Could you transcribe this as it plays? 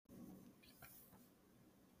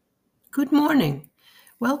Good morning.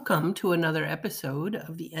 Welcome to another episode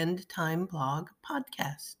of the End Time Blog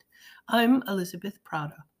podcast. I'm Elizabeth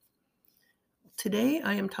Prada. Today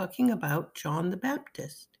I am talking about John the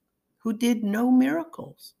Baptist, who did no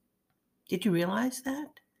miracles. Did you realize that?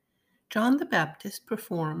 John the Baptist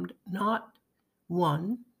performed not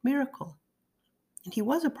one miracle, and he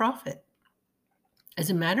was a prophet. As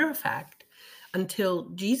a matter of fact, until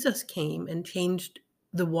Jesus came and changed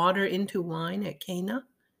the water into wine at Cana,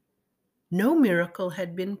 no miracle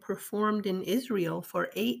had been performed in Israel for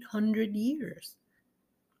 800 years,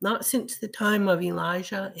 not since the time of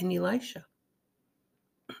Elijah and Elisha.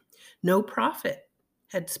 No prophet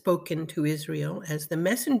had spoken to Israel as the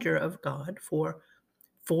messenger of God for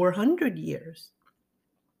 400 years,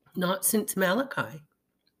 not since Malachi.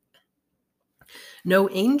 No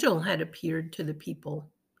angel had appeared to the people,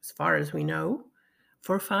 as far as we know,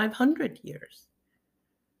 for 500 years.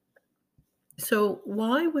 So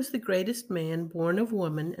why was the greatest man born of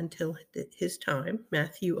woman until his time,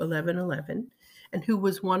 Matthew 11:11, and who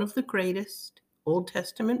was one of the greatest Old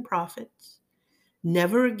Testament prophets,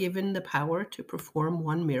 never given the power to perform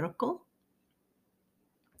one miracle?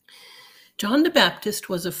 John the Baptist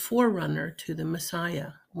was a forerunner to the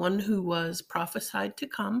Messiah, one who was prophesied to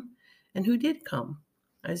come and who did come,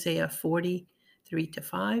 Isaiah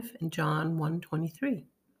 40:3-5 and John 1:23.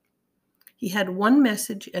 He had one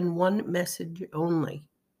message and one message only: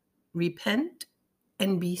 repent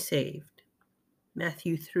and be saved.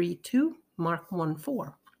 Matthew 3:2, Mark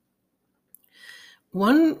 1:4.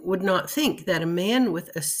 One would not think that a man with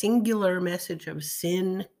a singular message of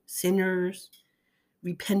sin, sinners,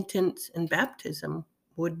 repentance, and baptism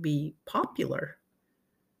would be popular.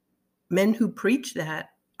 Men who preach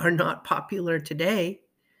that are not popular today.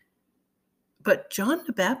 But John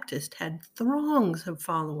the Baptist had throngs of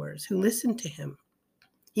followers who listened to him.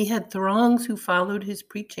 He had throngs who followed his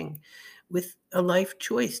preaching with a life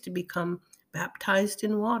choice to become baptized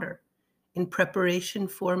in water in preparation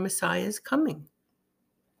for Messiah's coming,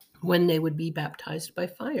 when they would be baptized by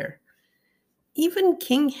fire. Even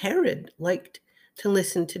King Herod liked to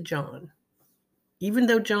listen to John, even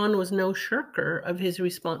though John was no shirker of his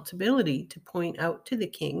responsibility to point out to the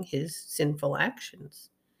king his sinful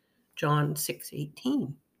actions. John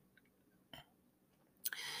 6:18.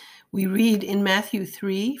 We read in Matthew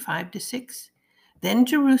 3:5-6, then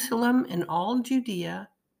Jerusalem and all Judea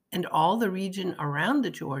and all the region around the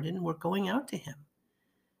Jordan were going out to him,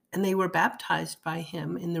 and they were baptized by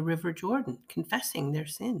him in the river Jordan, confessing their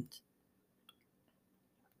sins.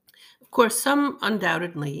 Of course, some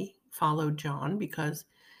undoubtedly followed John because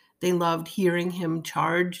they loved hearing him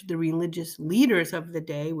charge the religious leaders of the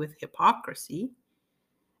day with hypocrisy,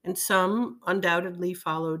 and some undoubtedly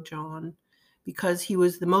followed John because he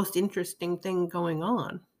was the most interesting thing going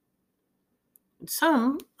on.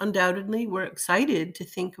 Some undoubtedly were excited to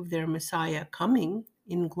think of their Messiah coming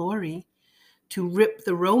in glory to rip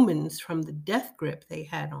the Romans from the death grip they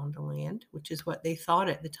had on the land, which is what they thought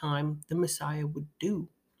at the time the Messiah would do.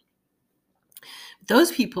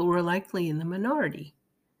 Those people were likely in the minority.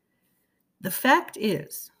 The fact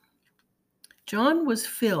is, John was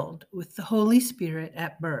filled with the Holy Spirit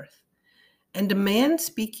at birth, and a man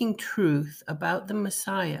speaking truth about the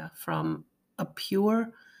Messiah from a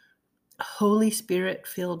pure, Holy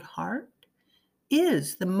Spirit-filled heart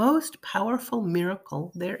is the most powerful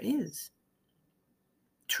miracle there is.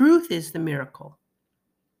 Truth is the miracle.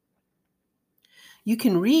 You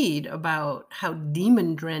can read about how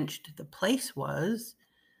demon-drenched the place was,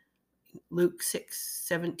 Luke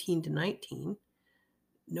 6:17-19.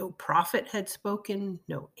 No prophet had spoken,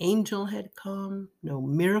 no angel had come, no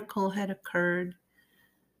miracle had occurred.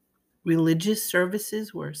 Religious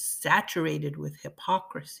services were saturated with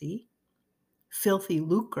hypocrisy, filthy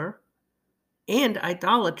lucre, and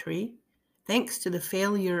idolatry, thanks to the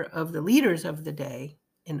failure of the leaders of the day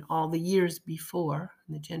in all the years before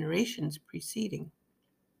and the generations preceding.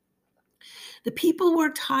 The people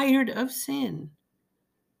were tired of sin,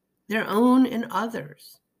 their own and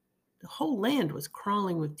others. The whole land was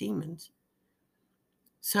crawling with demons.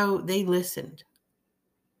 So they listened.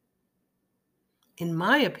 In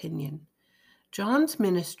my opinion, John's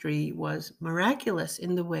ministry was miraculous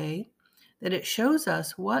in the way that it shows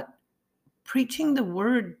us what preaching the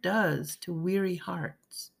word does to weary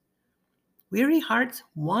hearts. Weary hearts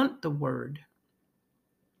want the word.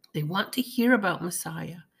 They want to hear about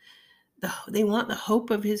Messiah. They want the hope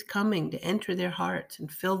of his coming to enter their hearts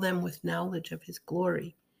and fill them with knowledge of his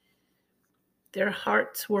glory. Their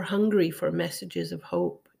hearts were hungry for messages of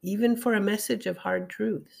hope, even for a message of hard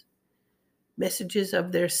truths, messages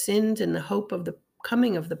of their sins and the hope of the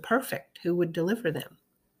coming of the perfect who would deliver them.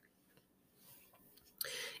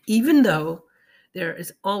 Even though there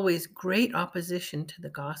is always great opposition to the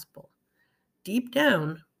gospel, deep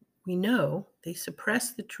down, we know they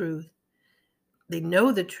suppress the truth. They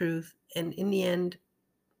know the truth, and in the end,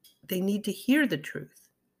 they need to hear the truth.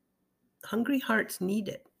 Hungry hearts need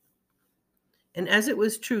it. And as it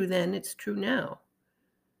was true then, it's true now.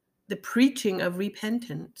 The preaching of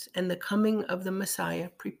repentance and the coming of the Messiah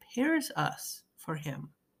prepares us for him.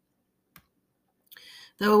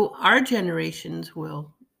 Though our generations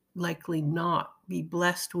will likely not be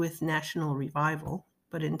blessed with national revival,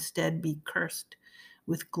 but instead be cursed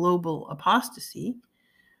with global apostasy,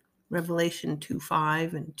 Revelation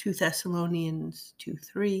 2:5 and 2 Thessalonians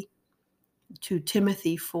 2:3, 2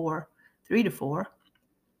 Timothy 4:3-4,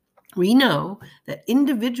 we know that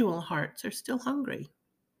individual hearts are still hungry.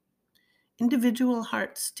 Individual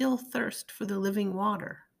hearts still thirst for the living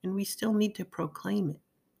water, and we still need to proclaim it.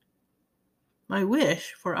 My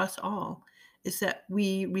wish for us all is that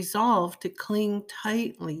we resolve to cling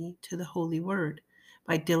tightly to the Holy Word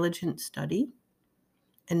by diligent study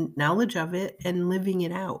and knowledge of it and living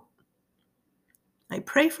it out. I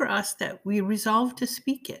pray for us that we resolve to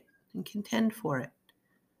speak it and contend for it.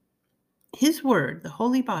 His Word, the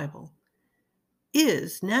Holy Bible,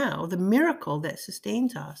 is now the miracle that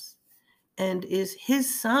sustains us and is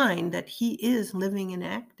his sign that he is living and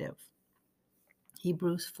active.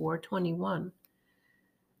 Hebrews 4:21.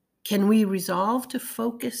 Can we resolve to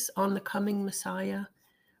focus on the coming Messiah,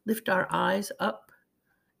 lift our eyes up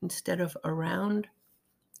instead of around?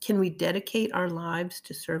 Can we dedicate our lives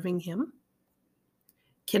to serving him?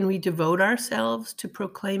 Can we devote ourselves to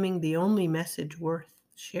proclaiming the only message worth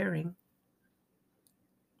sharing?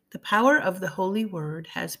 The power of the Holy Word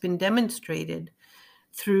has been demonstrated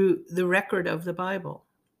through the record of the Bible.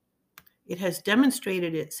 It has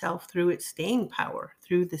demonstrated itself through its staying power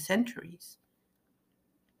through the centuries.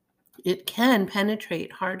 It can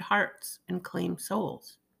penetrate hard hearts and claim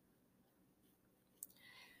souls.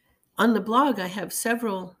 On the blog, I have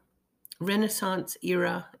several Renaissance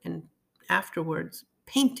era and afterwards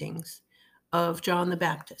paintings of John the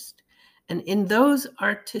Baptist. And in those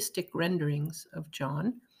artistic renderings of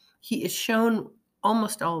John, he is shown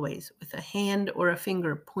almost always with a hand or a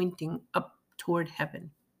finger pointing up toward heaven.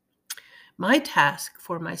 My task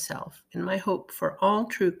for myself and my hope for all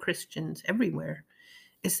true Christians everywhere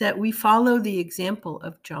is that we follow the example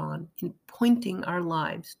of John in pointing our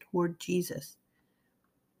lives toward Jesus.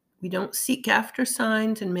 We don't seek after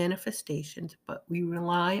signs and manifestations, but we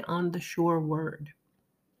rely on the sure word.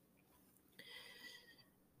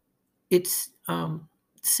 It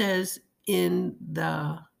says in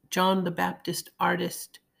the John the Baptist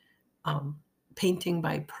artist painting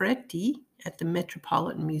by Peretti at the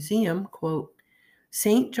Metropolitan Museum, quote,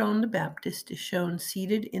 St. John the Baptist is shown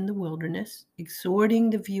seated in the wilderness, exhorting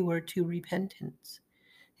the viewer to repentance,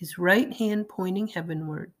 his right hand pointing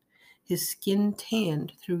heavenward, his skin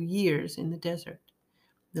tanned through years in the desert.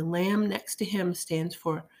 The lamb next to him stands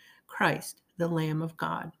for Christ, the Lamb of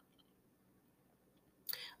God.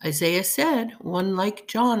 Isaiah said one like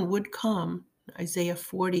John would come. Isaiah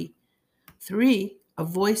 40:3, a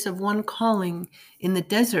voice of one calling in the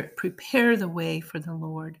desert, prepare the way for the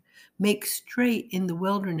Lord. Make straight in the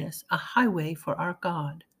wilderness a highway for our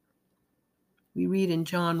God. We read in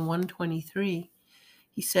John 1:23,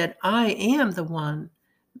 he said, I am the one,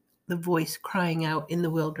 the voice crying out in the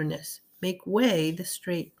wilderness, make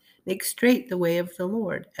straight the way of the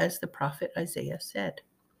Lord, as the prophet Isaiah said.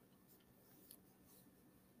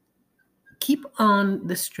 Keep on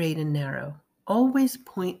the straight and narrow. Always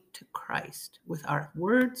point to Christ with our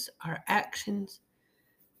words, our actions.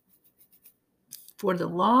 For the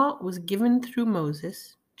law was given through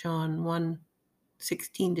Moses, John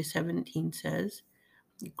 1:16-17 says.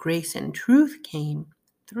 Grace and truth came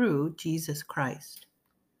through Jesus Christ.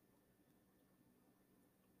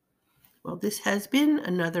 Well, this has been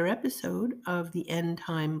another episode of the End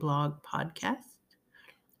Time Blog Podcast.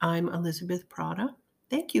 I'm Elizabeth Prada.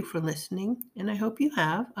 Thank you for listening, and I hope you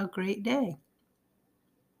have a great day.